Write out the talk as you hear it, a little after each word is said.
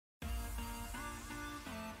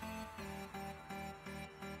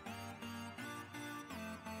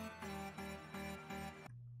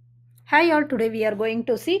Hi all, today we are going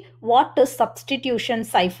to see what is substitution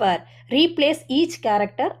cipher. Replace each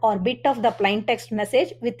character or bit of the plain text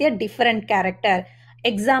message with a different character.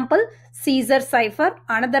 Example, Caesar cipher.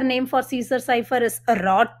 Another name for Caesar cipher is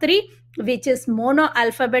ROT3, which is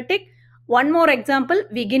monoalphabetic. One more example,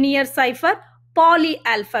 Vigenère cipher,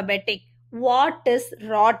 polyalphabetic. What is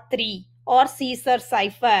ROT3 or Caesar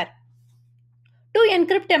cipher? To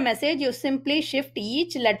encrypt a message, you simply shift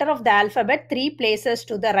each letter of the alphabet 3 places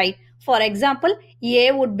to the right. For example,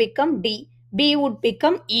 A would become D, B would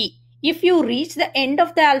become E. If you reach the end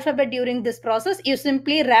of the alphabet during this process, you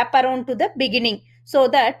simply wrap around to the beginning so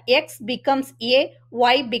that X becomes A,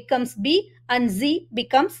 Y becomes B, and Z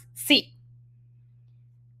becomes C.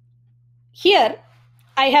 Here,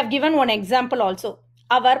 I have given one example also.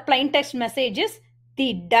 Our plain text message is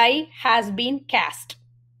the die has been cast.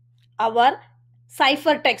 Our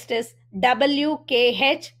cipher text is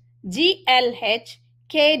WKH GLH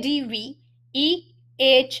KDV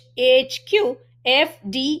EHHQ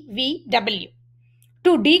FDVW.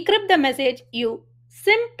 To decrypt the message, you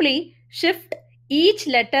simply shift each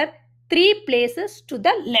letter 3 places to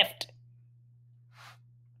the left.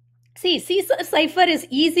 See, Caesar cipher is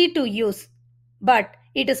easy to use, but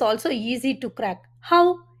it is also easy to crack.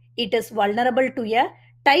 How? It is vulnerable to a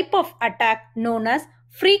type of attack known as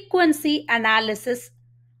frequency analysis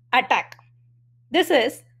attack. This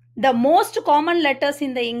is the most common letters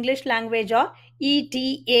in the English language are E,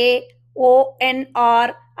 T, A, O, N,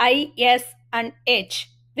 R, I, S and H.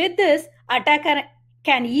 With this, attacker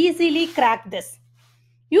can easily crack this.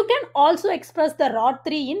 You can also express the ROT3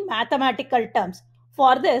 in mathematical terms.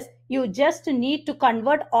 For this, you just need to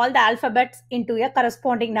convert all the alphabets into a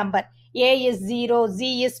corresponding number. A is 0,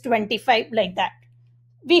 Z is 25, like that.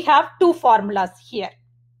 We have two formulas here.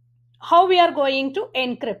 How we are going to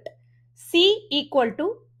encrypt? C equal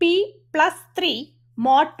to P plus 3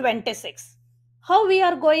 mod 26. How we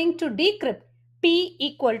are going to decrypt? P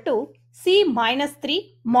equal to C minus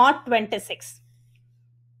 3 mod 26.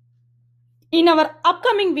 In our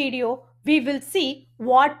upcoming video, we will see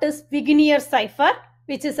what is Vigenère cipher,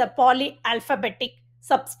 which is a polyalphabetic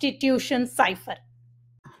substitution cipher.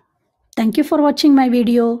 Thank you for watching my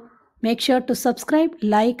video. Make sure to subscribe,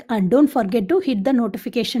 like, and don't forget to hit the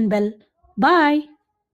notification bell. Bye.